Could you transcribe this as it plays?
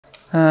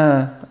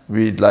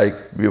We like,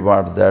 we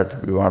want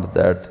that, we want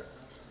that.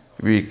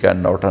 We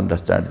cannot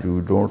understand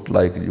you, don't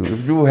like you.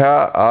 If you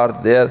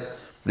are there,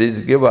 please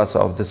give us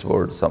of this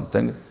world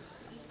something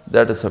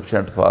that is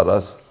sufficient for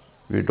us.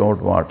 We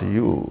don't want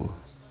you.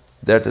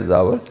 That is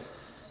our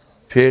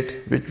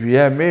fate which we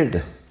have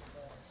made.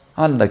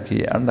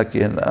 Unlucky,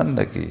 unlucky, and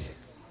unlucky.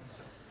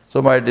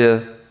 So, my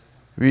dear,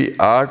 we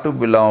are to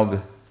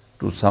belong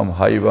to some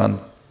high one,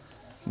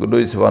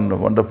 glorious one,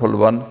 wonderful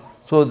one,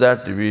 so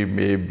that we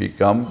may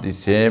become the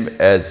same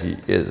as he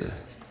is.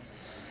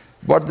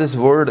 What this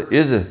world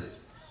is,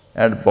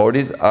 and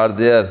bodies are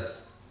there,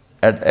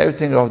 and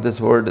everything of this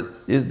world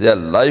is there,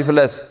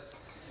 lifeless,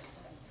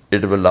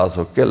 it will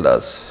also kill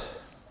us.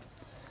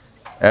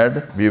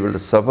 And we will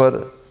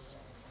suffer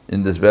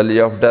in this valley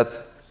of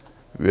death,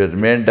 we will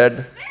remain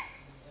dead,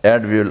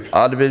 and we will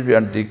always be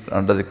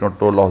under the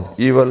control of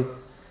evil,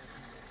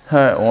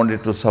 only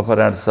to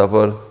suffer and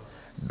suffer.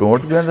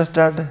 Don't we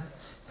understand?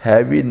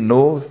 Have we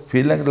no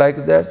feeling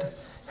like that?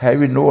 Have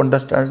we no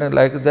understanding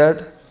like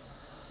that?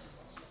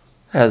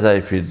 As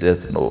I feel,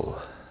 there's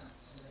no.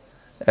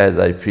 As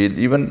I feel,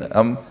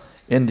 even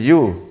in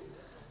you,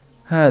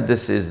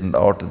 this is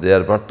not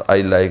there, but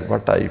I like,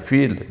 what I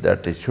feel,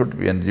 that it should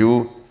be in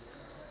you,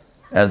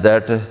 and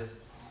that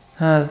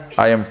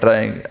I am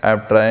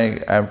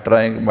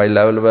trying my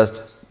level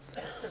best,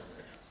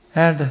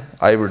 and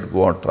I will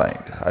go on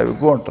trying. I will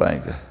go on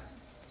trying.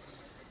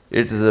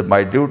 It is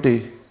my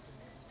duty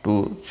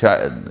to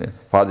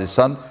for the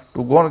sun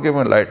to go on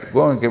giving light,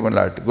 go on giving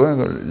light, go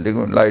on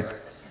giving light.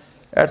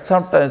 At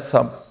some time,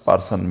 some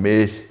person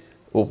may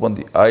open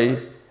the eye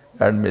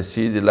and may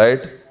see the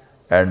light,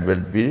 and will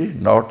be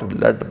not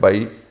led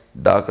by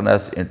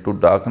darkness into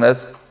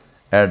darkness,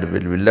 and will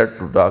be led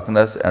to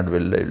darkness, and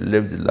will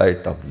live the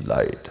light of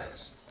light.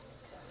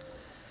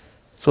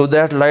 So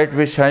that light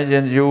which shines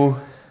in you,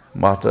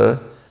 Master,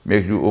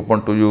 makes you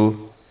open to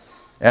you,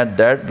 and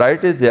that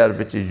light is there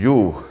which is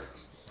you,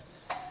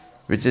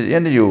 which is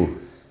in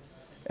you,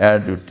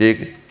 and you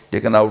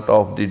taken out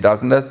of the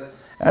darkness,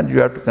 and you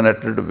have to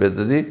connect it with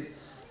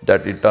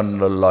that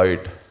eternal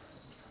light,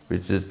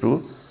 which is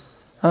to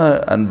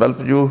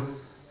envelop you,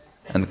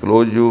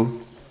 enclose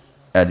you,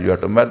 and you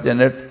have to merge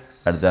in it,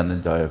 and then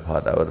enjoy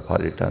forever,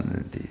 for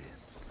eternity.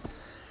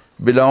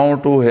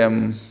 Belong to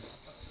Him,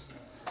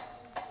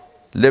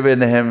 live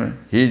in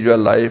Him. He is your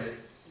life,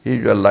 He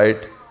is your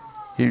light,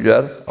 He is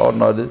your all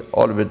knowledge,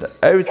 all wisdom.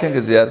 Everything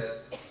is there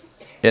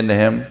in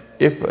Him.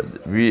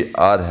 If we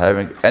are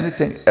having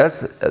anything else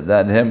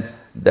than Him,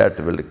 that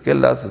will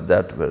kill us,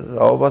 that will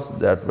rob us,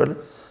 that will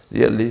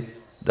really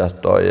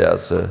destroy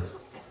us.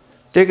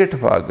 Take it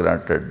for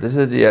granted. This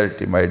is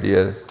reality, my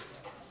dear.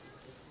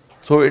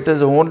 So it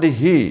is only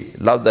He,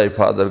 love thy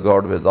Father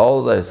God with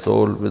all thy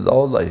soul, with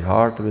all thy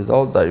heart, with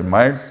all thy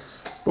mind,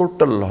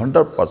 total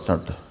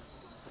 100%.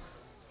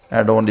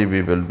 And only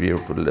we will be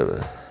able to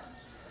live.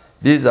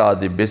 These are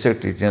the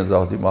basic teachings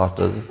of the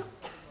Masters,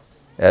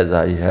 as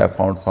I have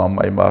found from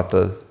my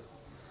Master.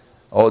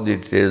 All the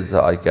details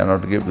I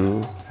cannot give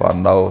you for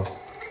now.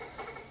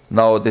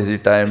 Now this is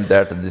the time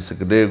that this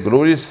great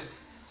glorious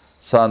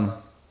sun,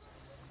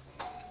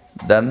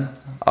 then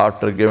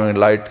after giving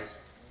light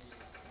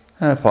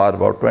for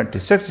about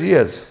 26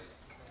 years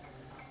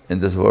in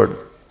this world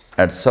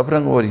and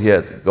suffering over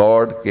here,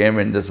 God came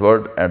in this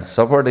world and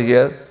suffered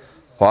here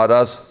for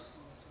us,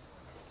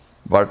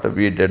 but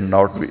we did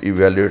not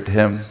evaluate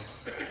Him.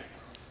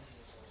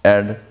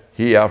 And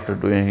He, after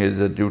doing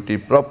His duty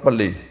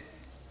properly,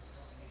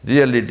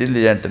 really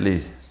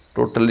diligently,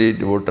 totally,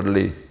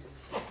 devotedly,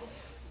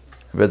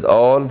 with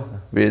all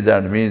ways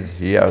and means,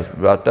 He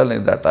was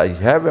telling that I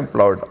have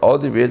employed all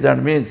the ways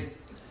and means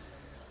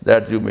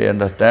that you may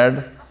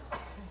understand,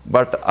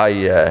 but I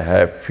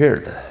have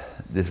failed.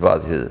 This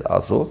was His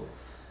also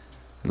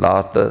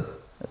last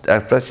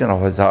expression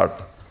of His heart,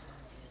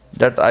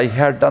 that I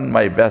had done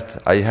my best,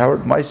 I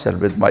heard myself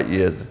with my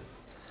ears,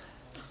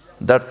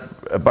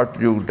 that, but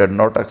you did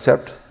not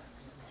accept,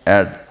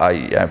 and I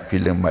am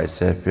feeling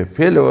myself a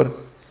failure,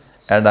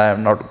 and I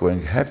am not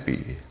going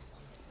happy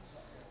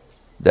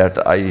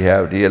that I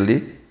have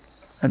really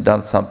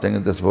done something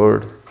in this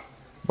world,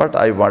 but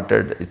I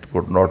wanted it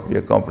could not be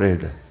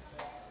accomplished.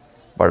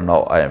 But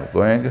now I am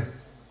going,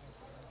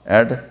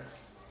 and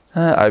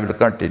I will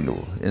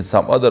continue in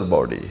some other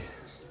body.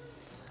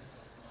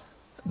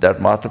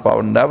 That Master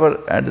Power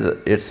never ends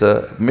its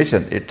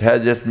mission. It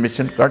has its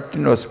mission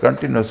continuous,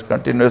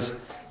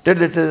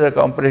 till it is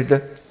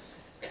accomplished.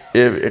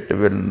 It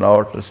will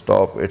not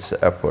stop its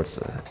efforts.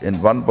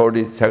 In one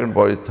body, second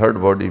body, third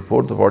body,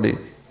 fourth body,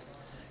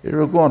 it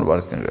will go on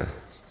working.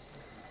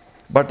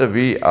 But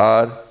we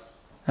are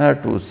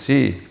to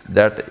see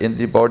that in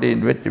the body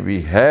in which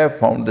we have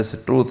found this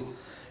truth,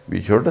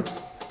 we should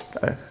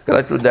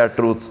connect to that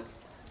truth,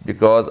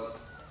 because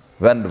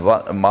when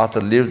one Master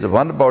leaves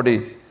one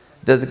body,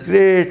 there is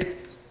great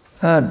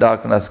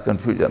darkness,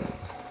 confusion.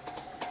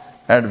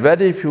 And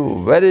very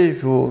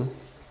few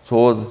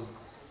souls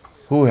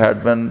who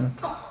had been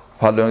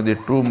following the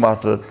true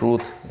Master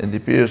truth in the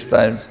previous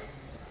times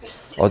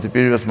of the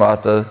previous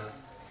Master,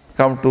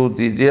 come to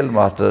the real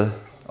master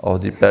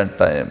of the present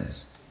time.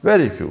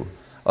 Very few.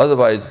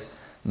 Otherwise,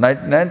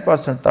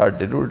 99% are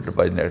deluded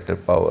by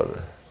negative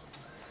power.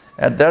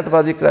 And that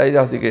was the cry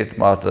of the great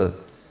master,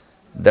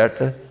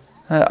 that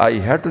I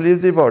have to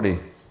leave the body.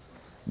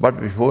 But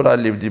before I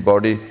leave the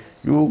body,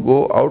 you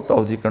go out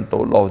of the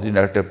control of the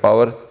negative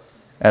power,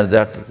 and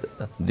that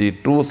the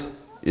truth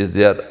is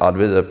there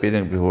always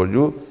appearing before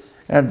you,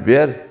 and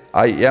where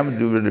I am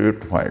you will be able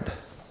to find.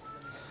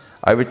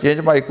 I will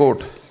change my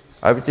coat,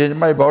 I will change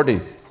my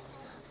body,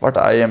 but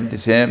I am the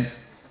same,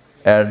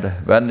 and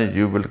when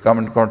you will come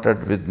in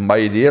contact with my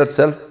real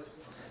self,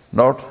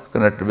 not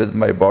connected with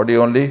my body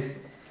only,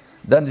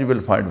 then you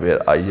will find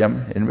where I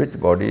am, in which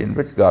body, in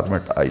which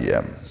garment I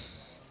am.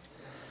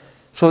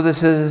 So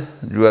this is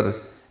your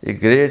a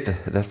great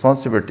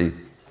responsibility,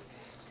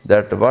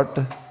 that what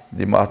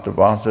the master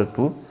wants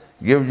to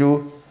give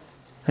you,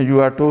 you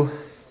have to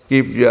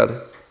keep your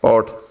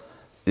pot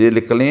really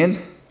clean,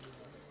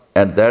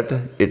 and that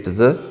it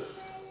is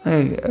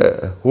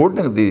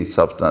holding the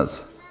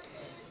substance.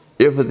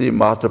 If the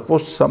master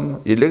puts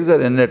some elixir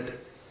in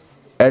it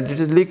and it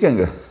is leaking,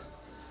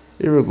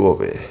 it will go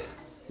away.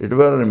 It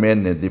will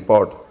remain in the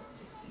pot.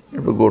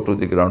 It will go to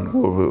the ground,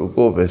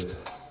 go waste.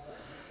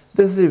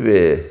 This is the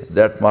way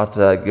that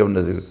master has given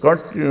us a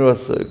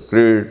continuous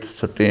great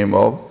stream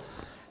of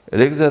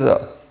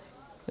elixir,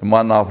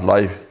 manna of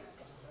life,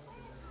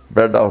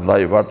 bread of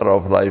life, water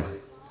of life,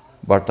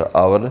 but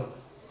our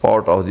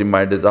pot of the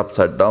mind is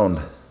upside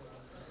down,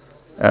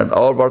 and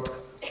all what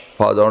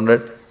falls on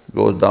it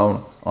goes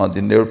down on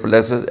the navel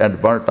plexus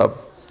and burnt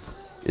up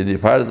in the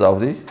fires of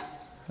the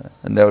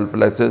navel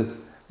plexus,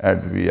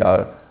 and we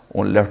are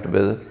only left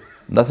with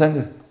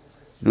nothing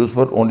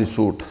useful, only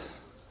soot,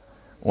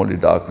 only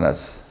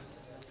darkness.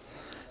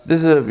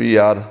 This is we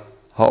are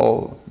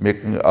how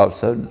making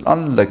ourselves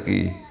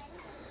unlucky.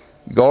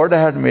 God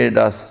had made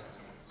us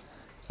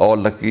all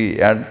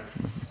lucky, and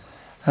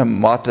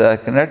master has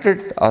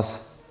connected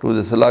us to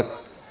this luck,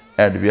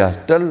 and we are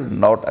still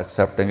not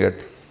accepting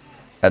it,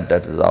 and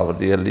that is our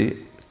really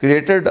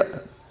created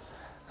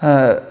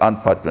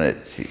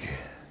unfortunately.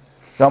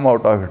 Come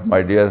out of it,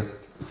 my dear,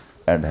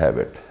 and have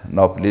it.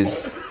 Now please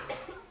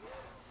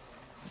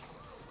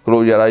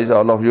close your eyes,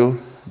 all of you.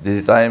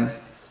 This is time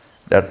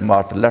that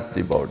master left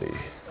the body.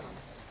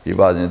 He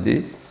was in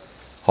the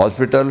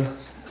hospital,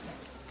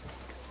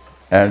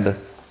 and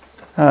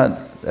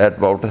at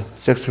about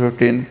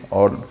 6:15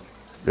 or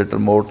little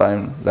more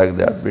time like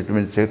that,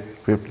 between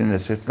 6:15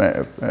 and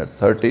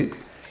 6:30,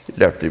 he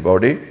left the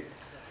body.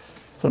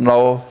 So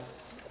now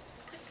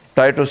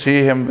try to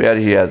see him where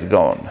he has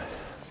gone.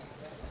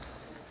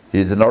 He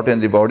is not in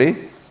the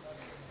body,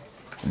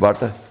 but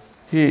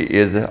he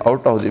is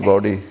out of the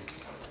body,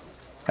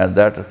 and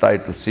that try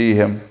to see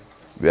him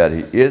where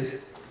he is,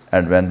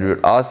 and when you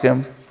ask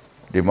him,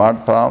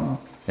 demand from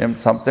him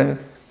something,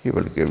 he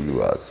will give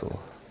you also.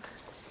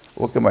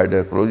 Okay, my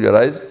dear, close your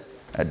eyes,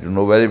 and you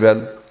know very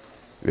well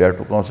we have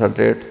to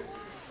concentrate,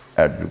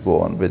 and you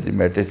go on with the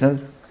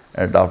meditation,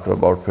 and after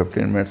about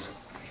 15 minutes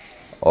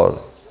or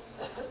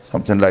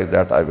something like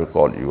that, I will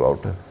call you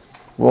out.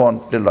 Go on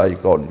till I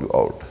call you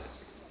out.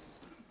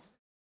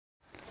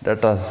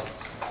 Let us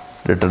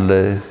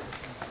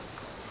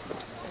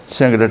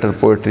sing a little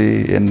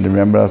poetry in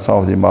remembrance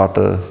of the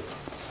martyr.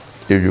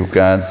 If you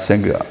can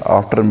sing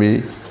after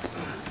me,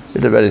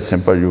 it is very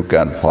simple, you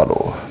can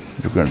follow.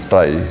 You can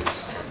try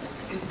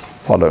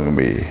following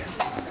me.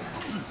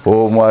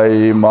 Oh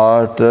my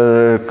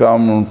martyr,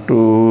 come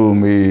to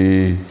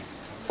me.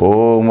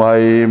 Oh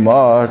my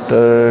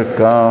martyr,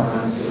 come.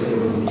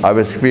 I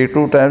will speak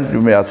 2 times,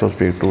 you may also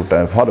speak 2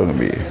 times, following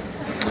me.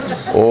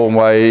 Oh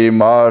my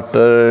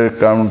martyr,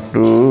 come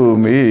to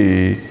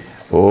me.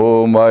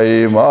 Oh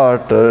my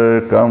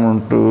martyr,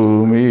 come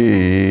to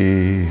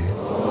me.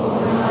 Oh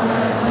my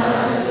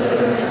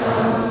master,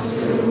 come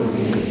to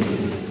me.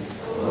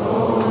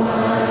 Oh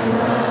my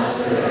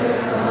master,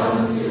 come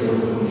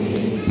to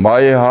me.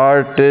 My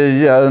heart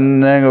is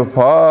yearning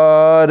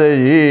for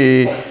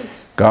ye.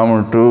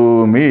 Come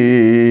to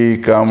me,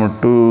 come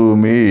to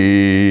me.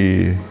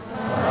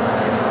 My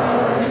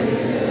heart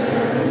is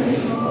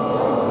yearning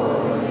for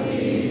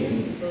ye.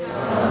 Come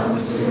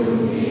to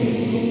me,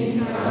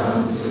 come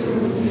to me.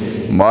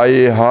 My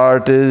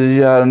heart is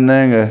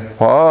yearning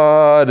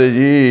for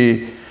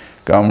thee.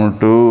 Come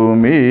to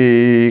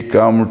me,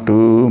 come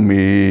to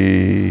me.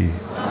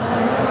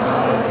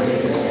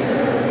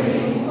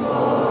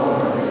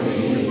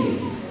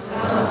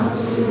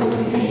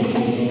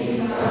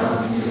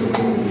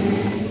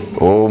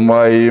 O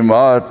my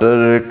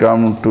martyr,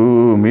 come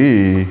to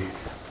me.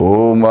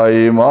 O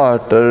my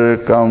martyr,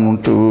 come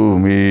to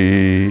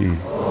me.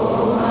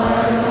 Oh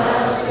my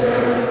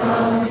master,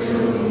 come to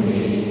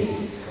me.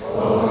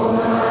 Oh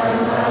my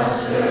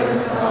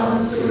master, come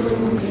to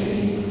me.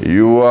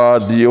 You are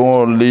the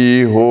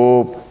only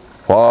hope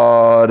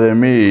for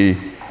me.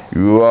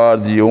 You are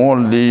the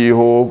only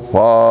hope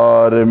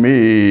for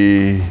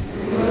me. You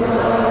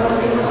are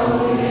the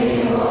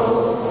only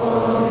hope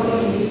for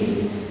me.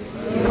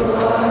 You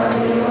are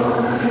the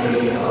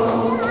only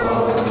hope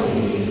for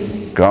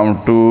me.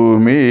 Come to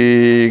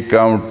me,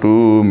 come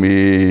to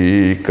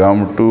me,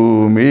 come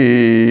to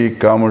me,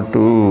 come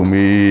to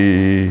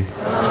me.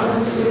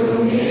 Come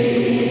to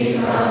me,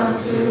 come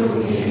to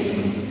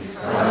me,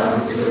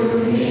 come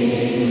to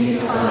me,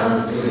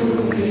 come to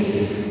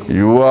me.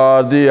 You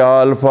are the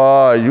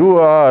Alpha, you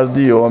are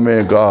the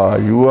Omega,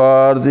 you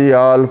are the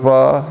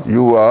Alpha,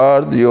 you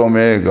are the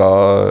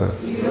Omega.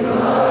 You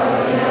are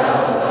the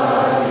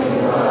Alpha,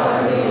 you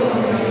are the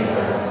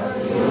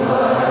Omega, you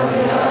are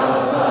the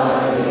Alpha, you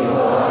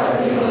are the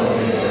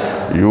Omega.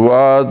 You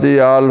are the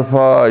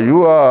Alpha,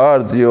 you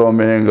are the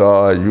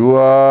Omega, you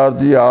are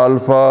the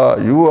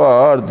Alpha, you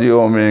are the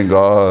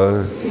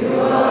Omega.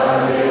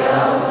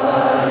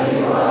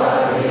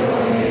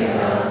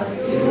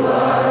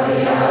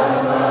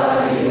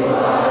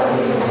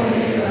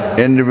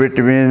 In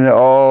between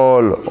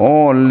all,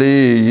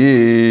 only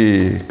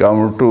ye,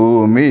 come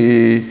to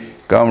me,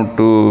 come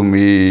to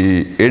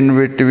me. In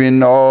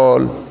between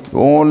all,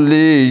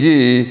 only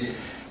ye,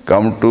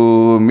 come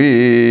to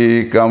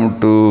me, come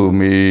to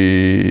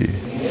me.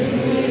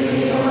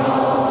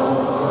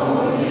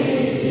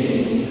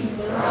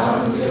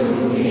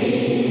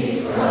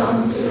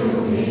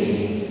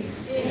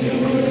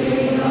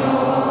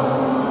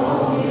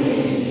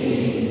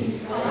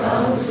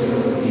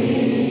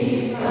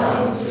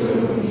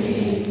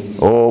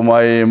 O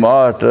my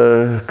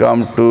Mater,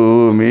 come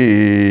to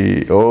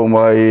me. O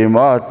my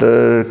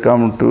Mater,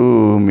 come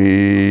to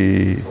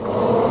me.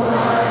 O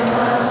my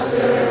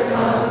Master,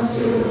 come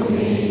to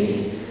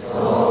me.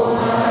 O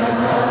my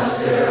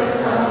Master,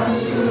 come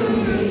to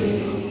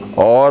me.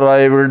 Or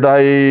I will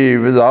die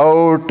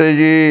without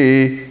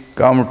ye.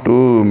 Come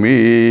to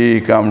me,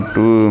 come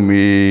to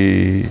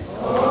me.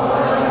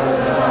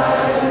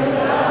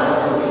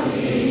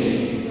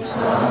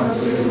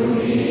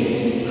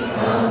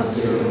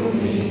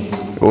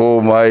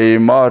 O my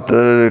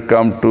Mater,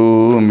 come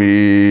to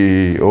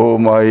me. O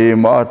my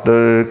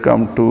Mater,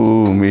 come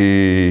to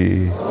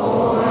me.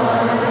 O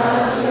my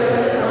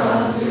Master,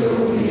 come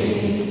to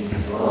me.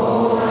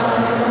 O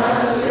my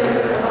Master,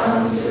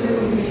 come to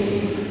me.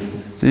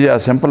 These are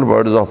simple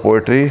words of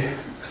poetry,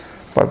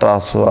 but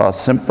also a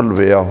simple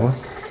way of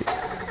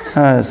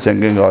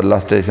singing or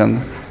illustration.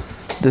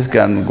 This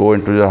can go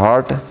into your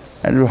heart,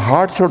 and your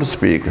heart should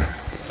speak.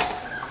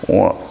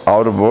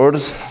 Our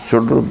words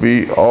should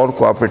be all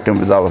cooperating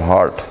with our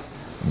heart.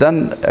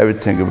 Then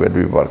everything will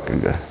be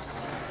working.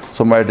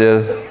 So my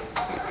dear,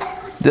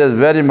 there's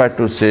very much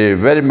to say,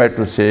 very much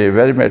to say,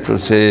 very much to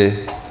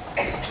say,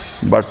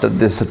 but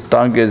this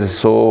tongue is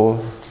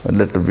so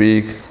little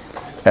weak,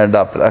 and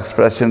our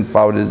expression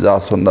power is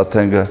also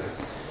nothing.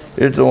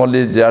 It's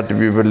only that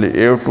we will be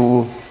able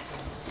to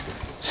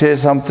say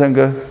something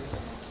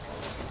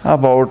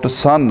about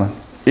sun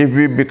if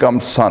we become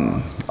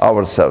sun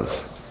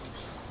ourselves.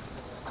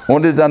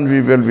 Only then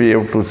we will be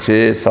able to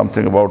say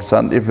something about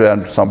sun. If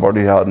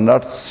somebody has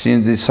not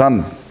seen the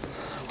sun,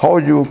 how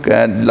you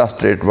can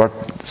illustrate what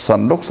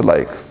sun looks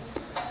like?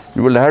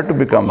 You will have to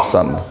become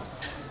sun.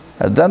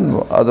 And then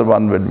other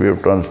one will be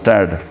able to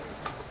understand.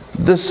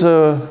 This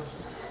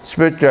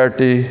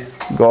spirituality,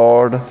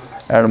 God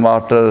and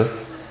Master,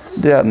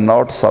 they are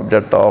not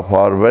subject of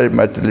our very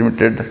much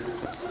limited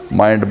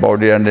mind,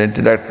 body and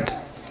intellect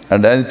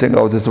and anything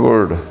of this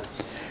world.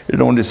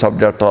 It only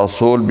subject our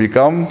soul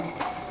become,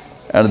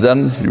 and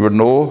then you will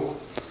know,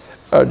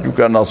 and you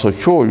can also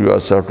show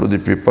yourself to the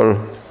people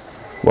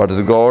what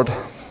is God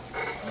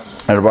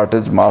and what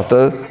is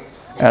Master,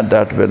 and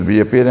that will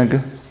be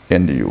appearing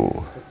in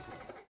you.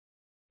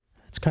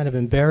 It's kind of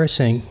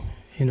embarrassing,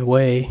 in a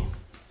way,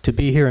 to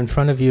be here in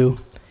front of you,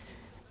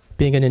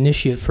 being an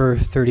initiate for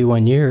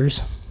 31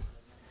 years,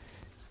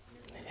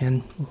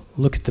 and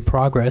look at the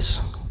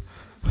progress.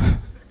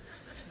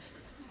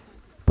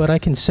 But I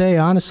can say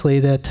honestly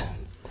that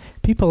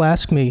people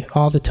ask me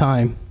all the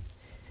time,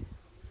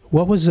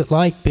 what was it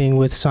like being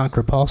with Sant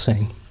Kirpal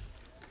Singh?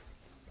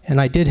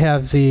 And I did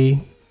have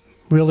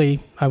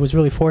I was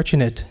really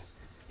fortunate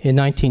in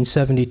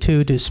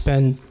 1972 to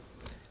spend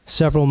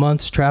several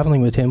months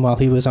traveling with him while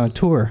he was on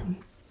tour.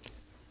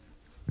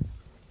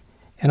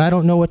 And I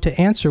don't know what to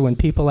answer when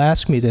people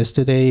ask me this.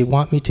 Do they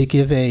want me to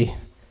give an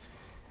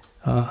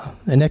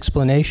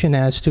explanation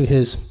as to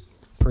his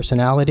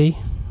personality,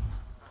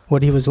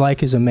 what he was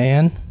like as a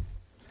man?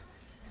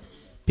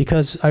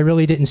 Because I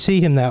really didn't see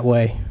him that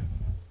way.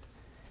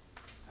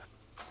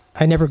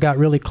 I never got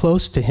really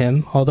close to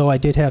him, although I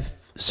did have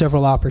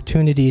several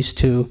opportunities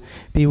to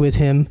be with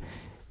him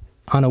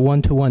on a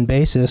one-to-one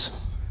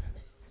basis.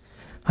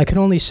 I can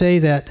only say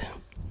that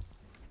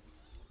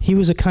he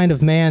was a kind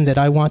of man that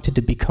I wanted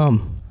to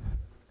become.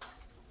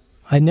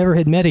 I never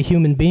had met a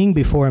human being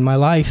before in my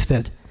life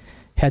that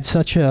had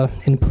such an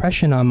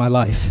impression on my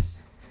life,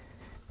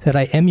 that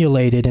I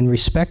emulated and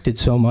respected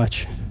so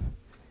much.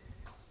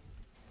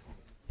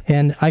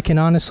 And I can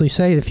honestly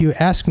say, if you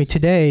ask me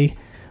today,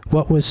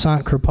 what was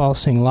Sant Kirpal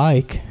Singh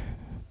like?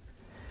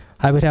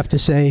 I would have to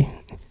say,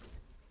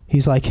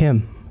 he's like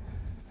him.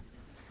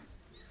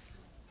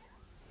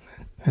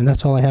 And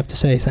that's all I have to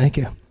say. Thank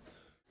you.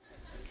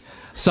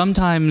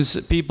 Sometimes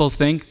people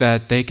think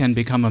that they can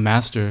become a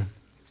master,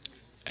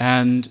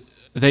 and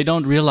they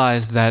don't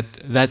realize that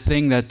that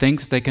thing that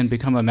thinks they can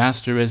become a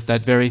master is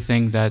that very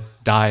thing that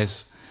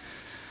dies.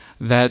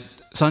 That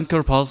Sant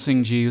Kirpal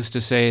Singh Ji used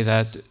to say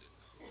that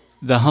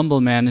the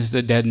humble man is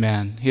the dead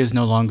man. He is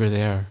no longer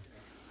there.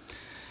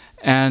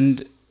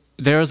 And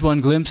there's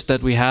one glimpse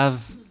that we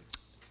have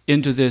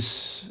into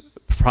this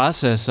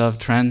process of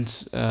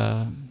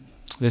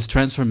this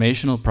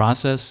transformational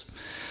process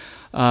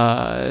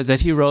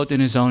that he wrote in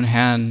his own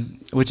hand,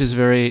 which is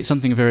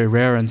something very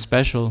rare and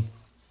special.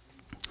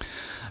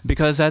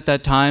 Because at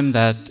that time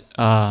that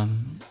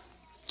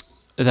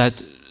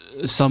that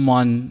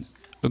someone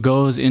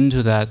goes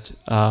into that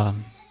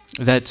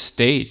that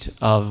state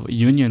of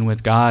union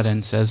with God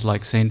and says,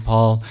 like St.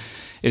 Paul,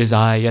 "It is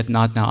I, yet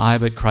not now I,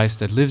 but Christ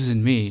that lives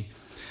in me,"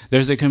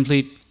 there's a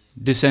complete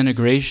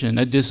disintegration,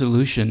 a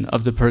dissolution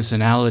of the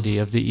personality,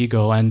 of the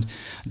ego, and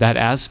that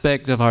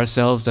aspect of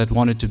ourselves that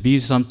wanted to be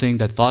something,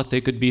 that thought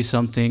they could be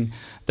something,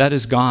 that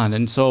is gone.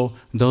 And so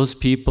those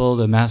people,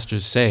 the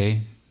masters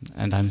say,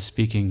 and I'm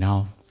speaking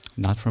now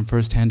not from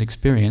first-hand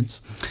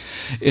experience,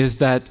 is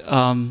that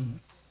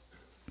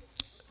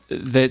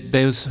that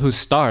those who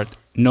start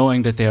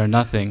knowing that they are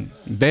nothing,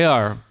 they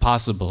are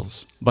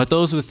possibles. But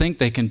those who think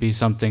they can be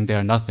something, they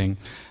are nothing.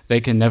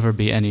 They can never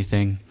be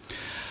anything.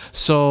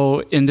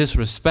 So in this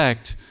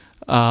respect,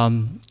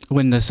 when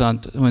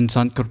Sant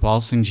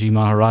Kirpal Singh Ji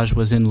Maharaj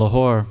was in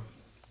Lahore,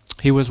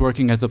 he was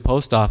working at the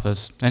post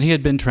office, and he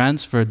had been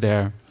transferred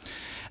there.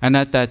 And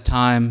at that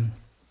time,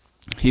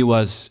 he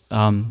was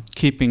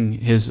keeping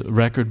his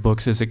record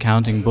books, his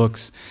accounting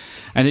books,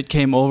 and it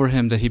came over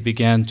him that he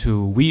began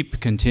to weep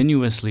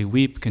continuously,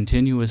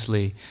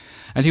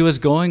 and he was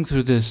going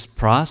through this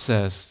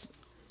process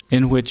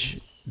in which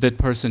that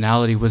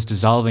personality was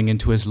dissolving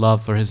into his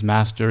love for his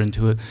master,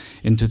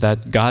 into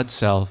that God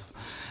self,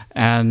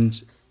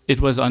 and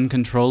it was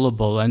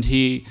uncontrollable. And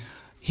he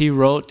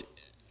wrote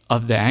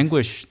of the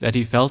anguish that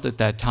he felt at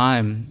that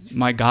time.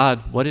 My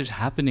God, what is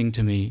happening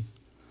to me?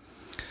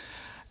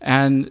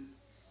 And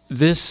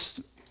this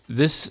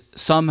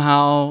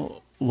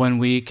somehow, when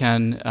we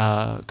can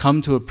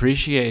come to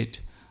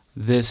appreciate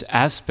this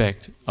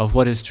aspect of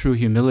what is true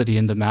humility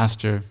in the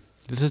master,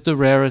 this is the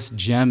rarest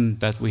gem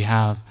that we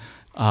have,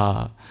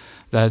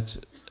 that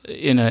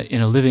in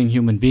a living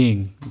human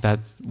being that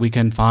we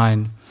can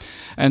find.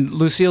 And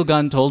Lucille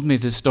Gunn told me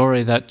this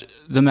story that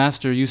the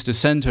master used to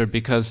send her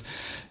because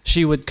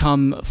she would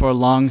come for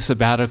long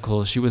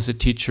sabbaticals. She was a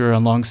teacher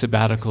on long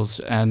sabbaticals,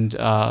 and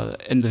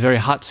in the very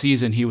hot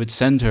season he would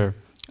send her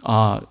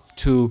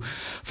to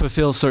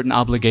fulfill certain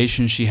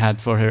obligations she had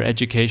for her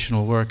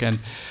educational work. And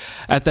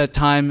at that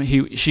time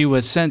she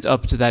was sent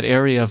up to that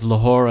area of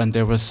Lahore, and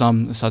there was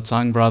some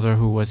satsang brother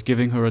who was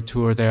giving her a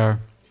tour there.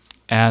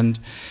 And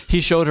he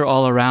showed her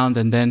all around,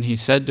 and then he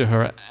said to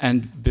her,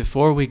 "And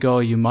before we go,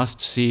 you must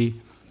see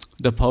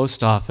the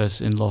post office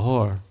in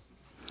Lahore."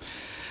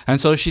 And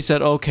so she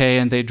said, okay,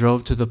 and they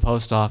drove to the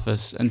post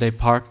office, and they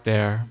parked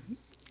there.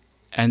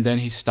 And then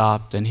he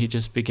stopped, and he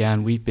just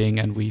began weeping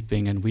and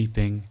weeping and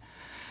weeping.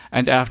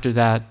 And after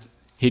that,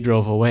 he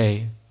drove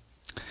away.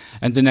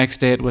 And the next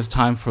day, it was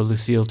time for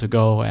Lucille to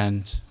go,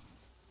 and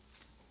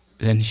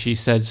then she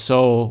said,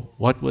 "So,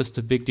 what was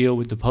the big deal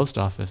with the post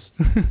office?"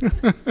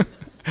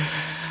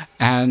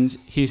 And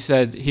he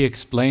said, he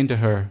explained to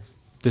her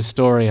the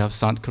story of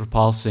Sant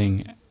Kirpal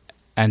Singh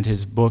and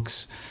his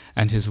books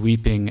and his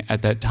weeping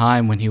at that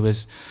time when he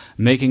was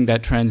making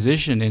that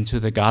transition into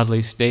the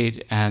godly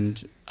state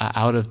and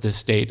out of the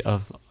state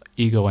of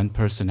ego and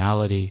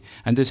personality.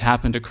 And this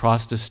happened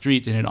across the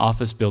street in an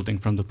office building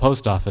from the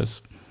post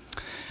office.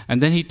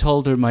 And then he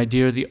told her, "My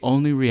dear, the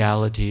only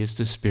reality is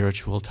the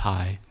spiritual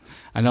tie."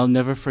 And I'll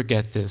never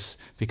forget this,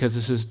 because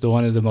this is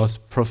one of the most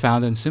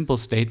profound and simple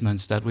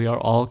statements that we are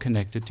all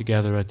connected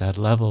together at that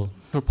level.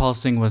 Kirpal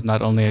Singh was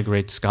not only a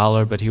great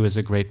scholar, but he was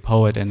a great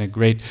poet and a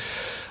great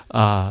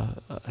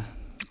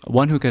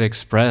one who could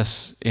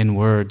express in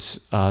words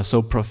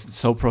so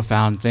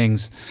profound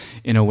things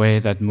in a way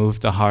that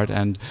moved the heart.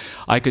 And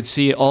I could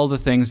see all the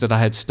things that I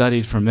had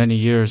studied for many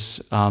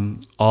years,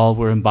 all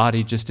were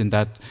embodied just in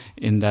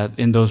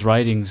those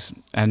writings,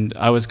 and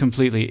I was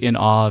completely in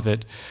awe of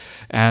it.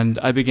 And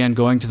I began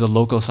going to the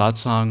local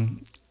satsang,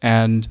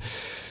 and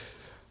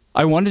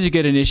I wanted to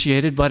get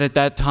initiated, but at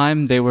that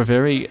time they were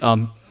very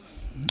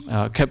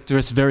kept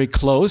us very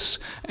close.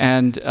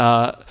 And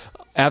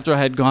after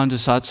I had gone to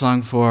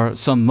satsang for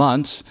some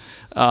months,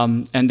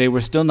 and they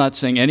were still not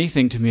saying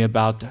anything to me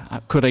about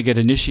could I get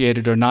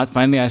initiated or not,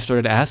 finally I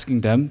started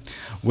asking them,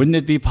 wouldn't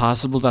it be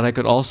possible that I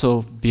could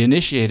also be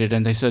initiated?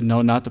 And they said,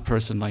 no, not the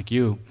person like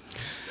you.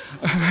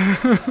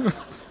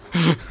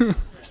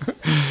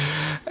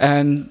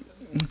 And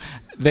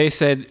they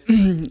said,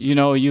 you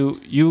know,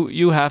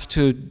 you have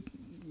to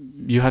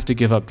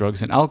give up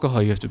drugs and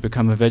alcohol. You have to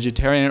become a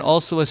vegetarian and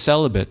also a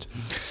celibate.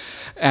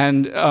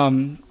 And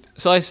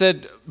so I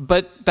said,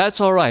 but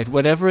that's all right.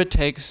 Whatever it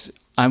takes,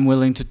 I'm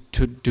willing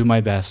to do my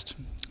best.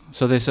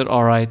 So they said,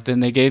 all right. Then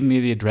they gave me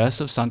the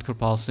address of Sant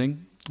Kirpal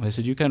Singh. They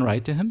said, you can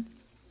write to him.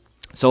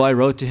 So I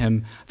wrote to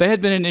him. They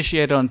had been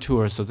initiated on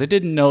tour, so they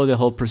didn't know the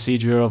whole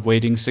procedure of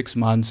waiting 6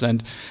 months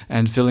and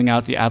filling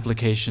out the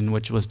application,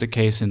 which was the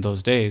case in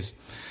those days.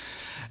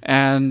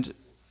 And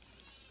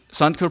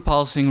Sant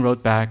Kirpal Singh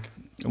wrote back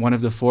one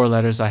of the 4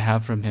 letters I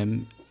have from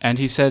him, and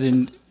he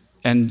said,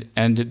 and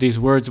these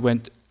words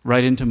went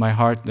right into my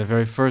heart. The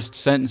very first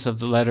sentence of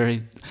the letter,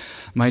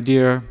 "My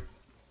dear,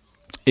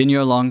 in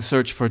your long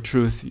search for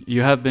truth,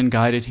 you have been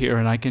guided here,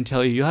 and I can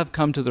tell you, you have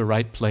come to the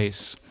right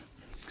place."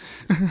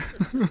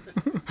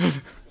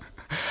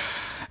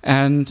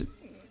 And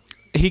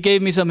he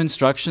gave me some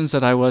instructions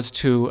that I was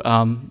to,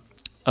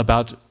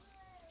 about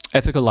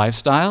ethical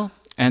lifestyle,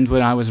 and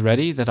when I was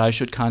ready, that I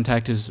should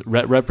contact his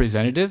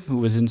representative, who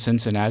was in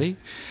Cincinnati,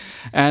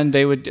 and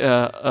they would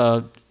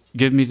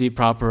give me the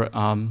proper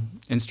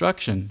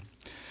instruction.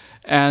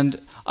 And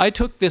I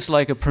took this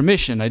like a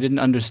permission. I didn't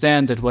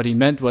understand that what he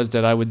meant was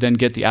that I would then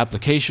get the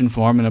application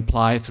form and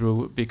apply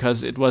through,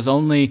 because it was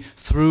only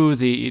through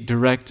the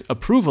direct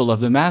approval of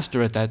the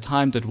master at that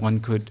time that one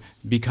could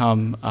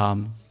become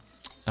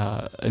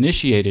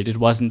initiated. It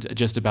wasn't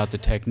just about the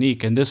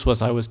technique. And this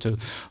was, I was to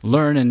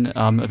learn in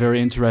a very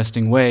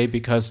interesting way,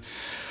 because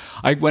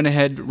I went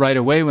ahead right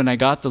away when I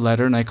got the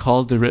letter and I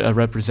called the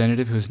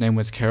representative, whose name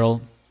was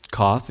Carol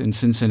Koth in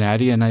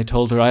Cincinnati, and I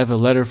told her, "I have a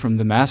letter from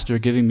the master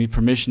giving me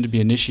permission to be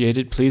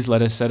initiated. Please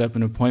let us set up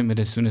an appointment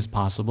as soon as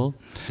possible."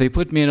 They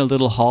put me in a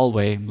little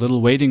hallway,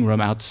 little waiting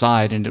room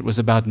outside, and it was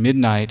about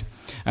midnight.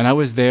 And I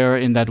was there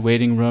in that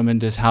waiting room in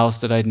this house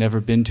that I'd never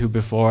been to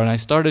before, and I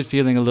started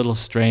feeling a little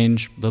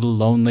strange, a little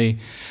lonely.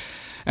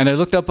 And I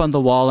looked up on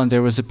the wall, and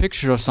there was a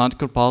picture of Sant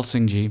Kirpal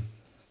Singh Ji.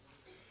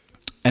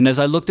 And as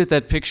I looked at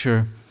that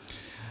picture,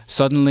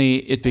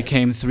 suddenly it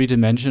became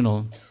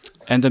three-dimensional,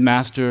 and the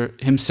master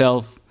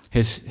himself,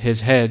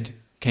 his head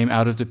came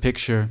out of the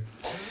picture,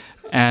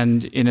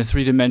 and in a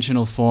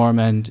three-dimensional form,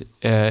 and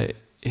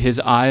his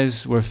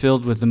eyes were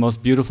filled with the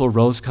most beautiful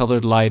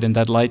rose-colored light, and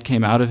that light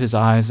came out of his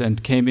eyes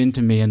and came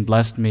into me and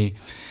blessed me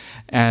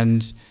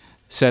and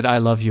said, "I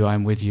love you,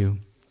 I'm with you."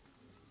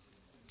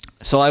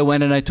 So I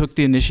went and I took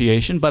the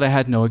initiation, but I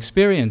had no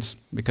experience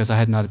because I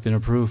had not been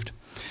approved.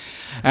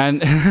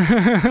 And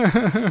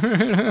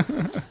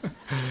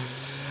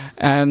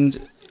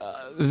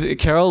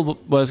Carol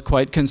was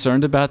quite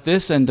concerned about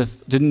this and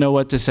didn't know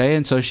what to say,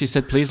 and so she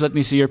said, "Please let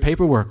me see your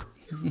paperwork,"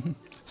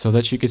 so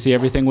that she could see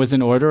everything was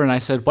in order. And I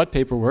said, "What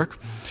paperwork?"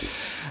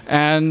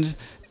 And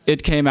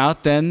it came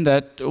out then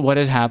that what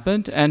had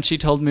happened, and she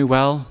told me,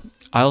 "Well,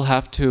 I'll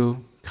have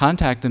to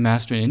contact the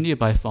master in India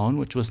by phone,"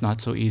 which was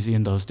not so easy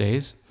in those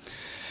days,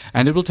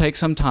 "and it will take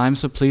some time,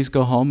 so please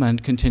go home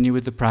and continue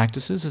with the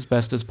practices as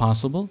best as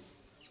possible,"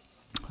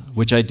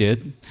 which I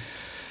did.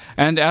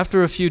 And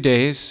after a few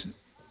days,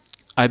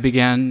 I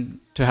began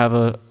to have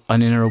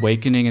an inner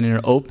awakening, an inner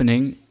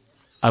opening.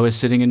 I was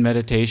sitting in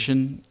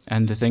meditation,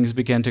 and the things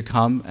began to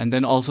come, and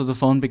then also the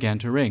phone began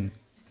to ring.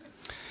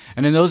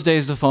 And in those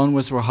days, the phone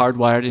were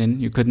hardwired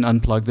in. You couldn't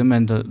unplug them,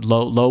 and the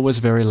low was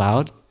very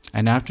loud.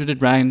 And after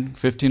it rang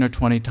 15 or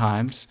 20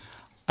 times,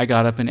 I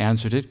got up and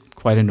answered it,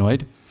 quite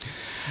annoyed.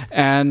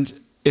 And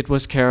it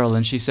was Carol,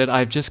 and she said,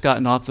 "I've just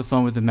gotten off the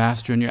phone with the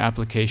master, and your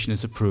application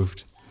is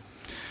approved."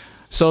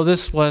 So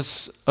this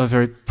was a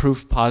very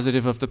proof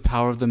positive of the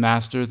power of the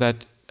master,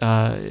 that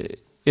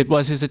it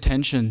was his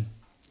attention,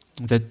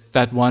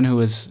 that one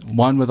who is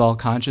one with all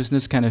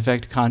consciousness can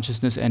affect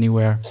consciousness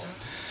anywhere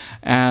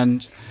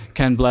and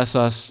can bless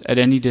us at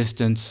any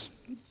distance.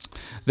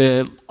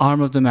 The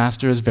arm of the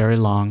master is very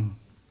long.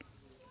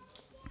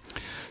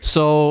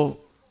 So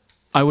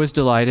I was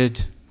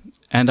delighted,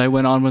 and I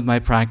went on with my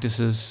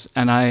practices,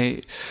 and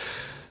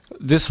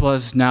this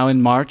was now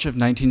in March of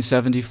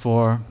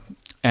 1974.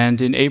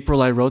 And in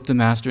April, I wrote the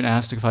master and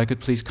asked if I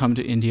could please come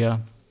to India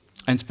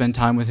and spend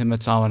time with him at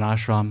Sawan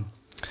Ashram.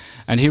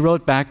 And he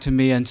wrote back to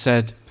me and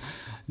said,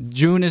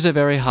 "June is a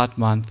very hot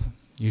month.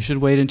 You should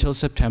wait until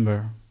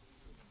September."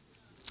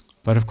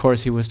 But of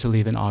course, he was to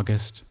leave in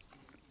August.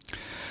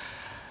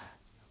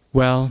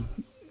 Well,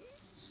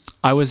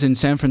 I was in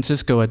San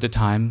Francisco at the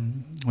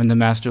time when the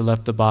master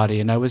left the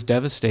body, and I was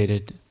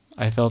devastated.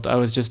 I felt I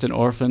was just an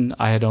orphan.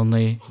 I had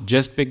only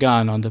just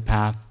begun on the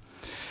path.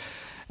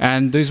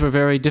 And these were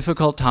very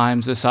difficult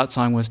times. The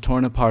satsang was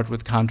torn apart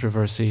with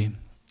controversy.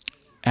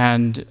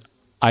 And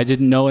I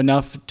didn't know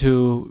enough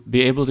to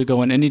be able to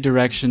go in any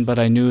direction, but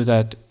I knew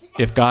that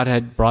if God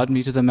had brought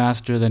me to the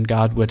master, then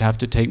God would have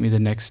to take me the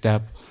next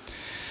step.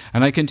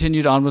 And I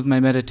continued on with my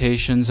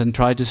meditations and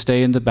tried to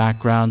stay in the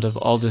background of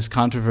all this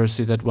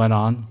controversy that went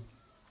on.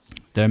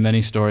 There are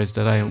many stories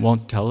that I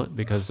won't tell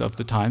because of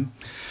the time.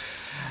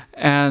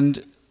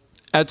 And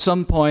at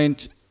some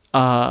point,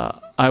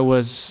 I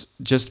was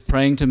just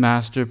praying to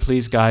Master,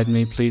 "Please guide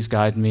me, please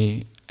guide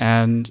me."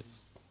 And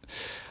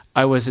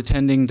I was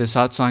attending the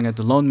satsang at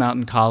the Lone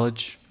Mountain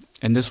College,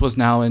 and this was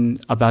now in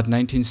about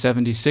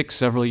 1976,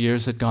 several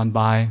years had gone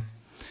by.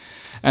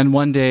 And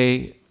one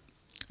day,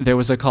 there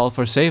was a call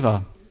for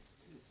seva.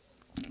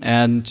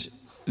 And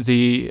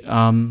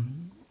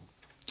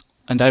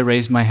I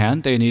raised my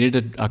hand. They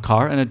needed a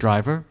car and a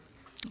driver.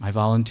 I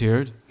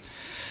volunteered.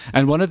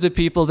 And one of the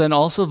people then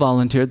also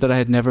volunteered that I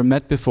had never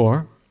met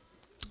before.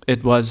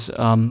 It was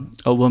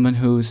a woman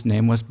whose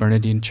name was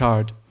Bernadine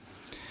Chard.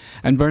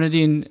 And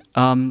Bernadine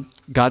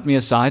got me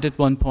aside at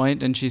one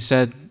point and she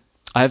said,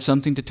 I have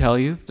something to tell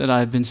you that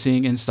I've been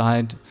seeing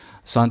inside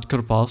Sant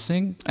Kirpal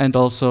Singh and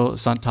also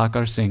Sant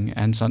Thakar Singh.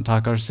 And Sant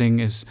Thakar Singh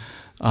is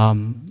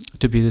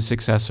to be the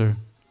successor.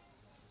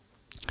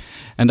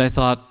 And I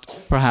thought,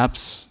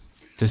 perhaps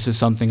this is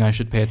something I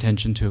should pay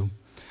attention to.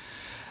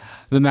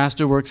 The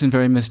master works in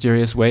very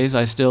mysterious ways.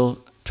 I still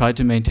tried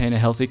to maintain a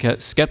healthy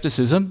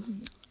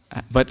skepticism,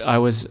 but I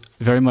was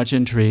very much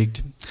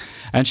intrigued.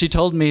 And she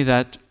told me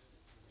that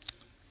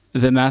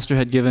the master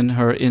had given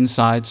her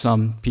inside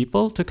some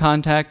people to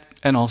contact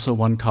and also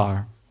one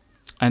car.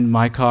 And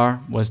my car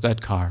was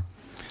that car.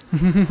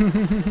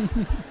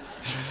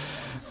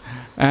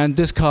 And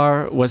this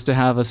car was to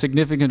have a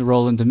significant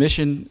role in the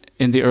mission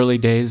in the early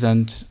days,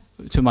 and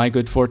to my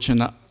good fortune,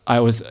 I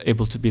was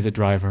able to be the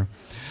driver.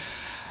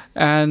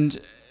 And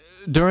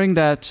during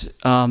that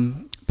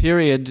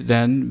period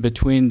then,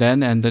 between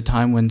then and the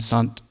time when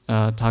Sant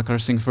Thakar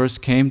Singh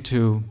first came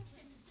to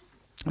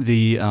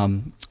the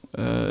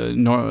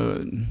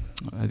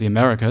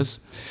Americas,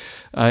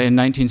 in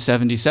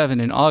 1977,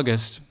 in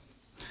August,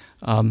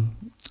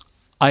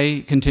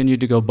 I continued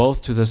to go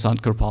both to the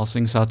Sant Kirpal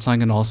Singh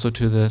satsang and also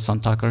to the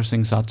Sant Thakar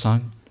Singh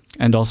satsang,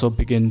 and also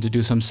begin to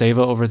do some seva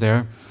over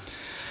there.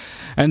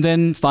 And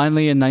then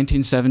finally in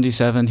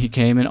 1977 he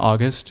came in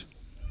August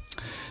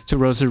to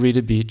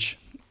Rosarita Beach,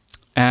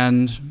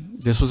 and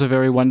this was a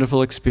very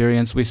wonderful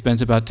experience. We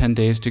spent about 10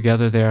 days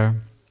together there.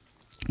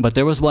 But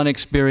there was one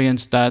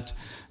experience that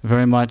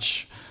very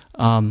much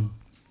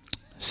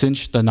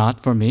cinched the knot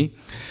for me.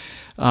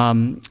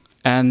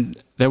 And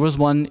there was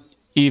one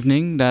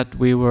evening that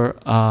we were,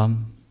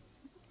 and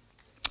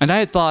I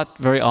had thought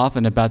very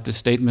often about the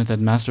statement that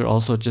Master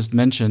also just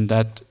mentioned,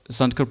 that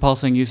Sant Kirpal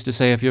Singh used to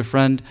say, if your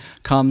friend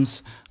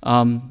comes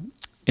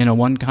in a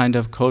one kind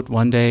of coat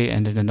one day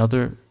and in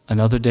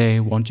another day,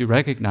 won't you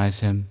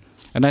recognize him?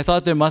 And I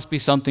thought there must be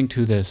something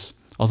to this,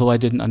 although I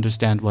didn't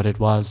understand what it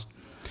was.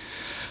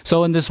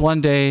 So in this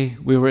one day,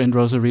 we were in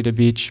Rosarita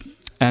Beach,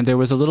 and there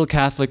was a little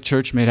Catholic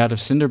church made out of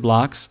cinder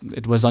blocks.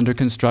 It was under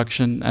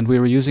construction, and we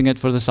were using it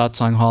for the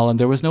satsang hall, and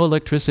there was no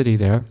electricity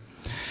there.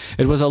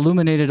 It was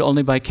illuminated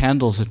only by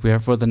candles.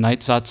 For the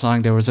night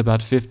satsang, there was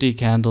about 50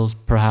 candles,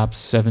 perhaps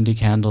 70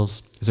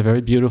 candles. It was a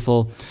very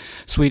beautiful,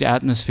 sweet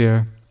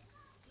atmosphere.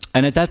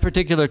 And at that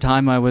particular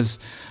time, I was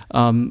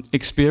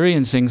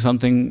experiencing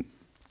something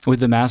with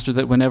the master,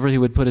 that whenever he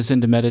would put us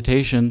into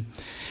meditation,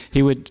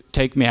 he would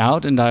take me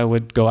out and I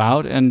would go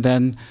out, and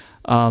then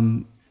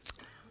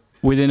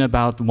within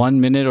about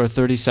 1 minute or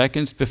 30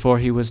 seconds before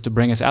he was to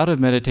bring us out of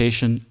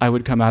meditation, I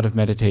would come out of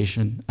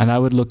meditation, and I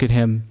would look at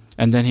him,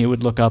 and then he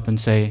would look up and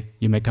say,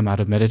 you may come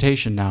out of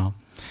meditation now.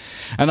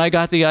 And I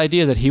got the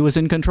idea that he was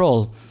in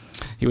control.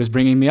 He was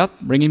bringing me up,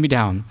 bringing me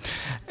down,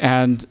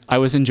 and I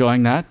was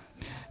enjoying that.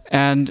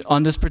 And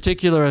on this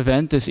particular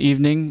event, this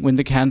evening, when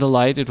the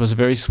candlelight, it was a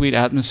very sweet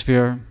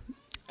atmosphere,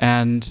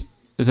 and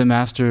the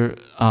master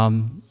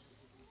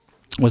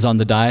was on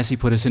the dais. He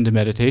put us into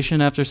meditation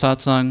after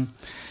satsang,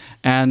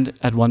 and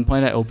at one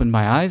point I opened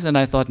my eyes and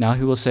I thought, now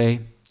he will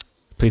say,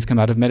 please come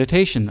out of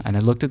meditation. And I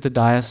looked at the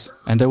dais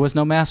and there was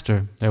no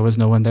master. There was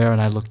no one there,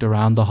 and I looked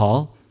around the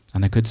hall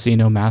and I could see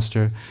no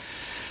master.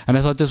 And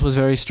I thought this was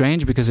very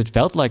strange because it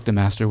felt like the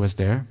master was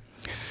there.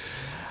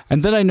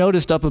 And then I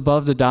noticed up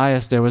above the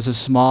dais there was a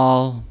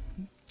small,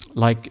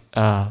 like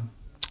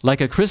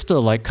a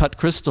crystal, like cut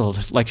crystal,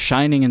 like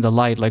shining in the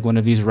light, like one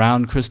of these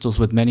round crystals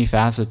with many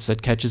facets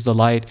that catches the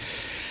light.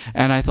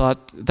 And I thought,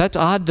 that's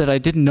odd that I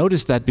didn't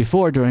notice that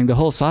before during the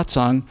whole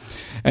satsang.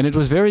 And it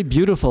was very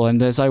beautiful,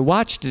 and as I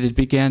watched it, it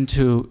began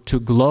to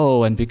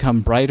glow and become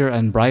brighter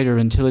and brighter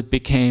until it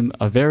became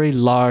a very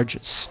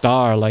large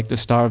star, like the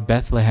Star of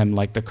Bethlehem,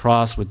 like the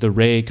cross with the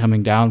ray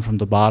coming down from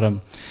the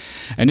bottom.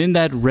 And in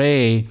that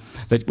ray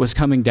that was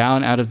coming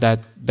down out of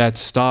that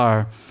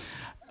star,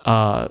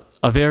 a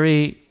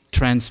very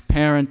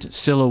transparent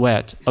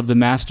silhouette of the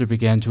master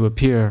began to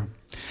appear.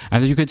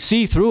 And you could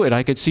see through it.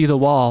 I could see the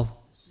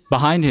wall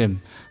behind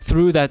him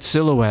through that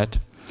silhouette,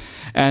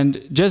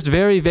 and just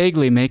very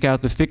vaguely make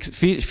out the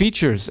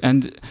features.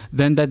 And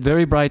then that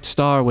very bright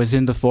star was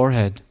in the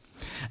forehead.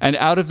 And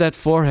out of that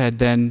forehead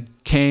then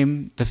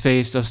came the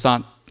face of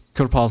Sant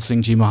Kirpal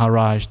Singh Ji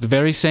Maharaj, the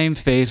very same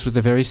face with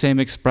the very same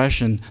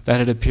expression that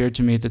had appeared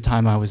to me at the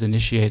time I was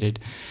initiated.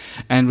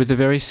 And with the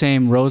very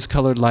same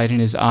rose-colored light in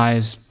his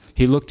eyes,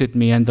 he looked at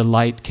me, and the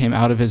light came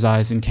out of his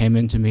eyes and came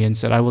into me and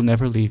said, I will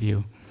never leave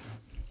you.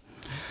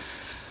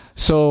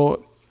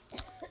 So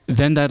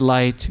then that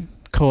light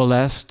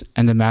coalesced,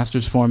 and the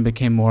master's form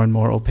became more and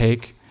more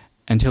opaque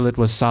until it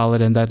was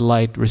solid, and that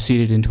light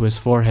receded into his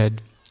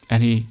forehead,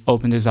 and he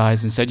opened his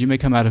eyes and said, you may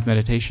come out of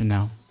meditation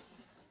now.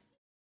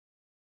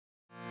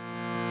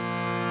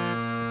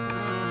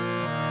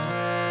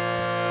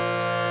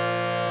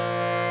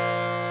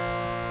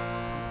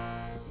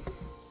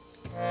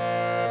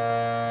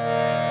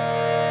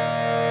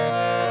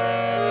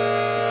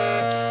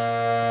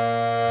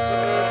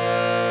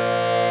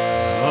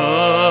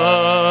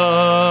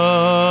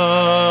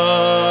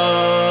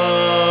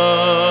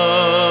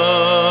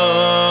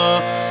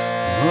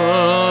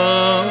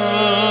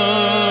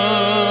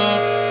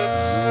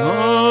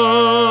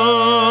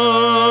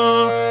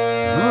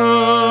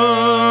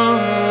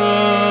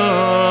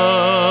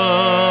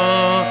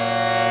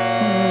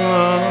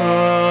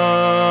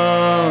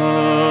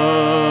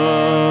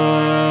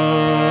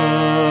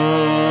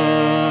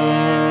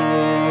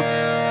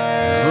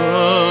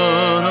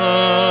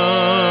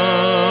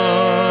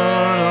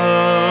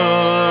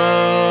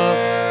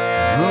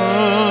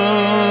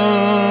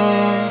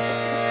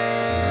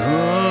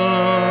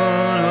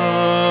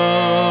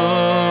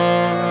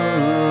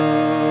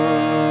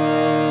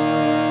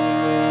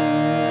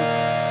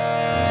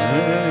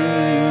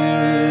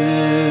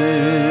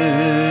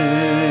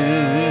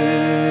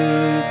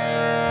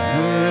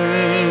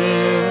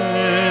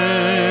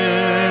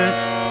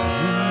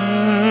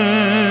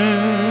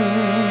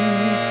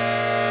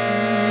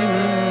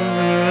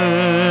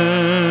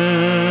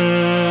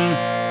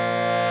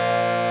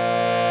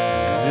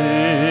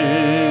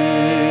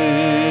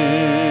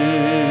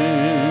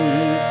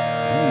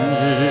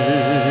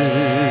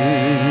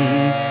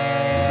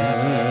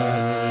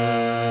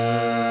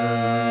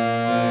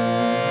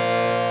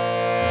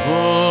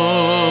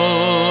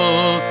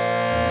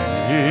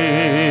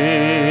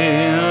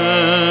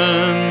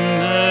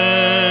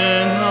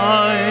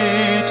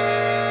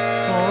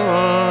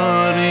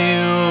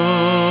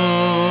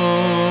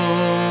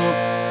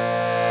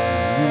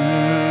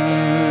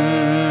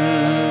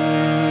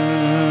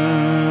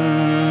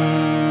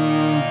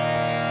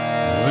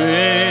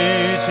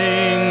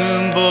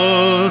 waiting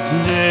both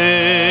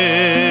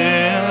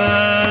day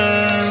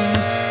and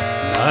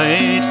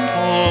night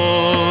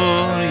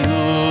for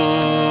you,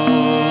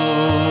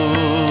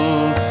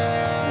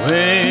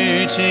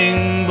 waiting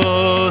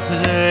both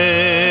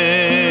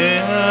day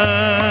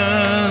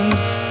and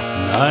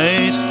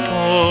night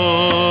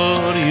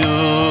for you.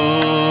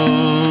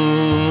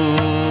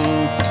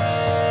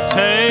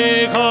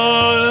 Take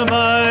all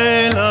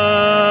my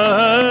life,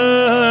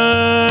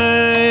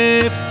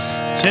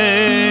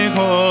 take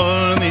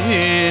all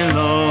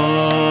belongings,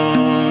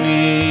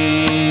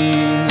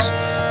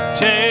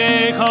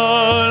 take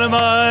all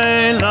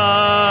my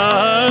life,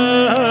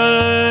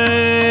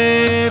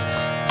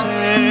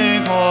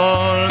 take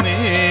all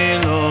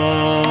belongings.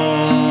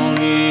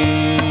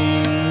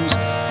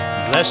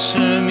 Bless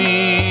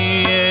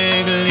me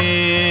a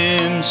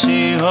glimpse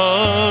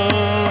of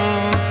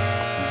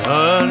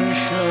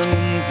darshan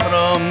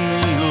from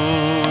you.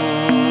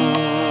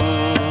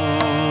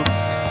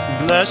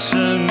 Bless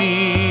me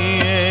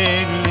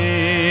a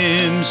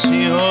glimpse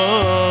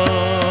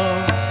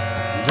of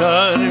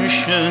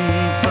darshan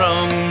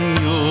from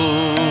you.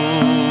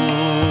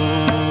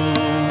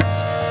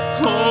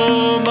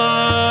 Oh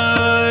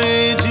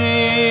my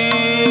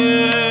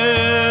dear,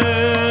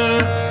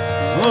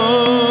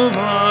 oh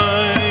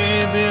my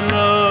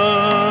beloved,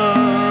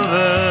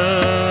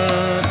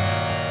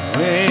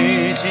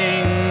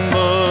 waiting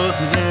both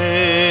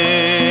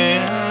day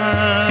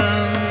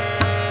and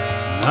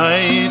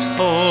night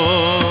for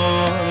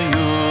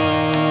you,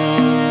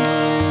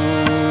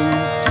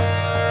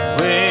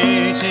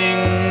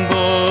 waiting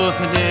both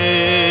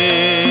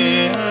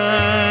day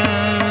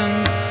and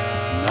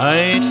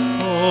night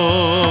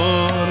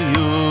for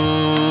you.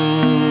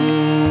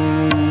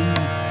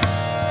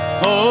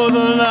 Oh,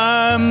 the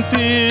lamp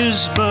is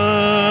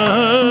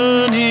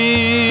burning,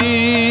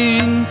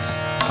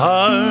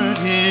 heart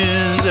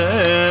is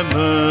a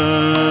burning.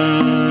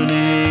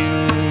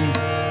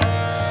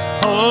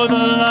 Oh,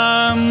 the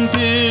lamp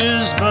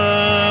is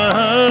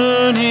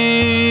burning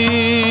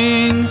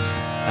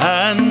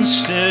and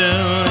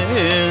still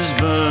is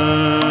burning.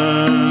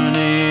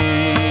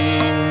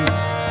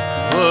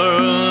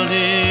 World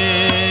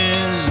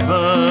is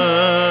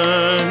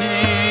burning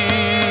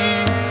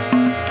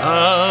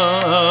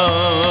out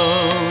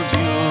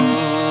you.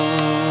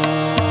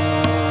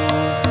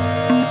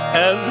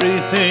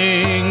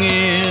 Everything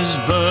is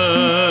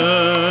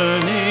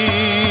burning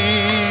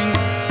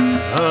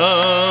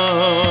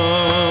out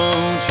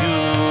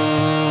you.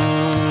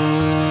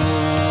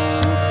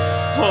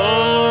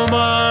 Oh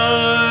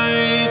my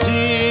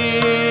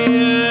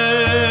dear,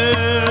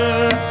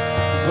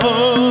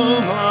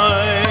 oh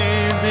my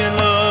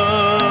beloved,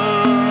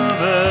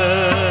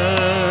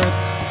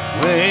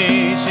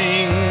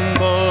 waiting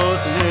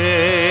both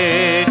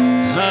day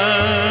and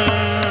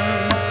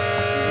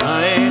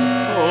night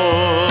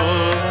for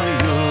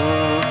you,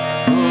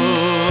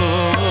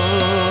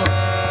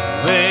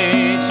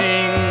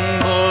 waiting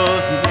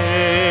both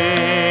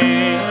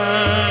day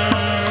and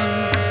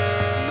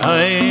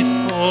night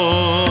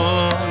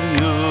for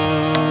you.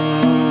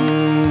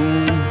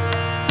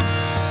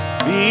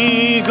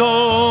 Ego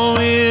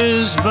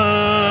is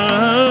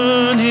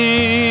burning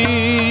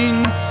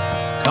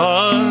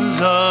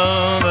cause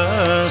of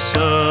a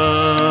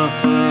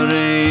suffering.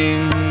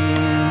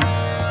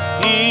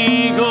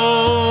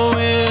 Ego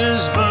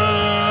is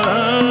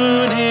burning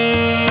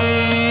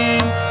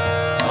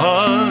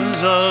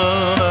cause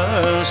of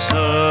a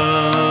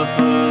suffering.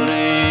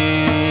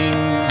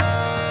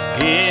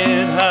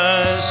 It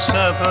has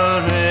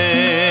separated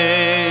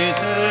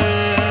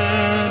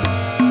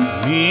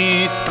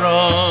me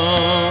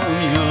from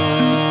you.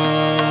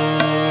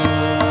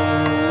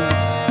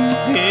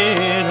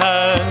 It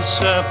has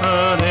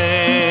separated